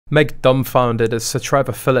Meg Dumfounded as Sir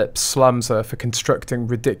Trevor Phillips slams her for constructing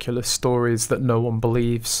ridiculous stories that no one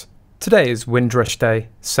believes. Today is Windrush Day,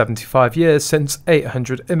 75 years since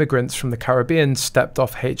 800 immigrants from the Caribbean stepped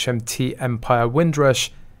off HMT Empire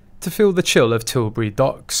Windrush to feel the chill of Tilbury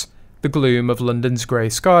docks, the gloom of London's grey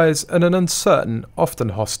skies, and an uncertain, often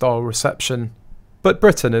hostile reception. But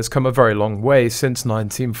Britain has come a very long way since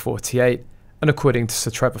 1948, and according to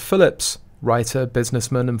Sir Trevor Phillips, writer,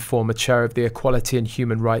 businessman and former chair of the Equality and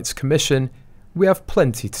Human Rights Commission, we have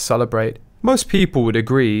plenty to celebrate. Most people would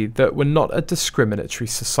agree that we're not a discriminatory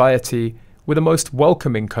society, we're the most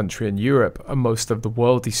welcoming country in Europe and most of the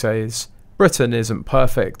world, he says. Britain isn't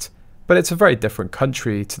perfect, but it's a very different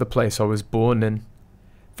country to the place I was born in.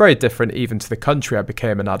 Very different even to the country I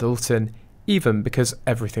became an adult in, even because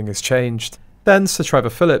everything has changed. Then Sir Trevor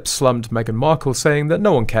Phillips slammed Meghan Markle, saying that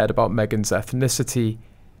no one cared about Meghan's ethnicity.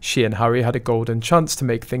 She and Harry had a golden chance to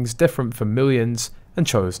make things different for millions, and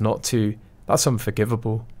chose not to. That's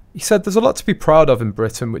unforgivable. He said there's a lot to be proud of in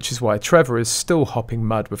Britain, which is why Trevor is still hopping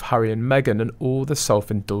mad with Harry and Meghan and all the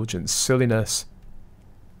self-indulgent silliness.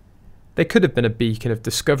 They could have been a beacon of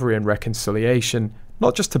discovery and reconciliation,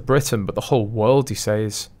 not just to Britain but the whole world, he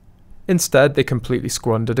says. Instead, they completely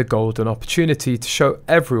squandered a golden opportunity to show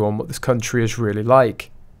everyone what this country is really like.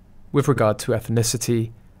 With regard to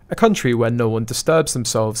ethnicity, a country where no one disturbs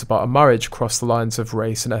themselves about a marriage across the lines of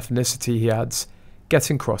race and ethnicity, he adds,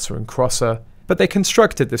 getting crosser and crosser. But they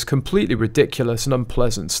constructed this completely ridiculous and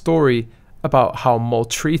unpleasant story about how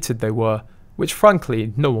maltreated they were, which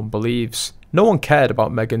frankly no one believes. No one cared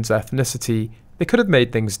about Meghan's ethnicity. They could have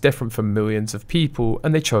made things different for millions of people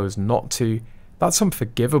and they chose not to. That's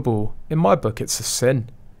unforgivable. In my book, it's a sin.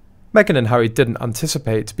 Meghan and Harry didn't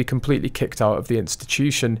anticipate to be completely kicked out of the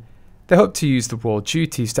institution. They hoped to use the royal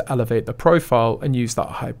duties to elevate their profile and use that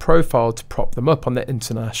high profile to prop them up on the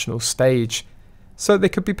international stage, so they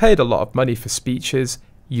could be paid a lot of money for speeches,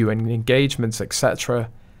 UN engagements, etc.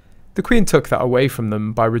 The Queen took that away from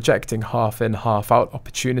them by rejecting half-in, half-out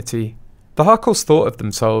opportunity. The Harkles thought of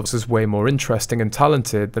themselves as way more interesting and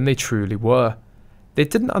talented than they truly were. They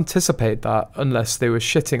didn't anticipate that unless they were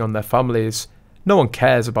shitting on their families. No one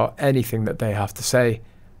cares about anything that they have to say.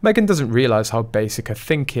 Meghan doesn't realise how basic her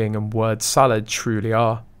thinking and word salad truly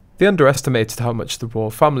are. They underestimated how much the royal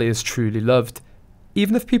family is truly loved.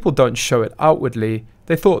 Even if people don't show it outwardly,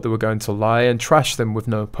 they thought they were going to lie and trash them with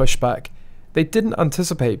no pushback. They didn't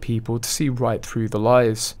anticipate people to see right through the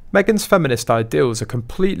lies. Meghan's feminist ideals are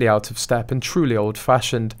completely out of step and truly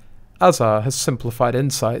old-fashioned, as are her simplified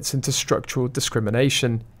insights into structural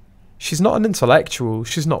discrimination. She's not an intellectual,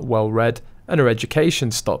 she's not well-read, and her education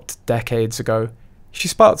stopped decades ago. She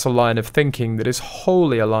spouts a line of thinking that is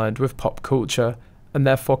wholly aligned with pop culture, and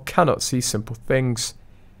therefore cannot see simple things.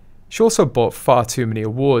 She also bought far too many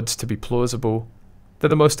awards to be plausible. They're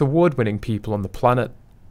the most award-winning people on the planet.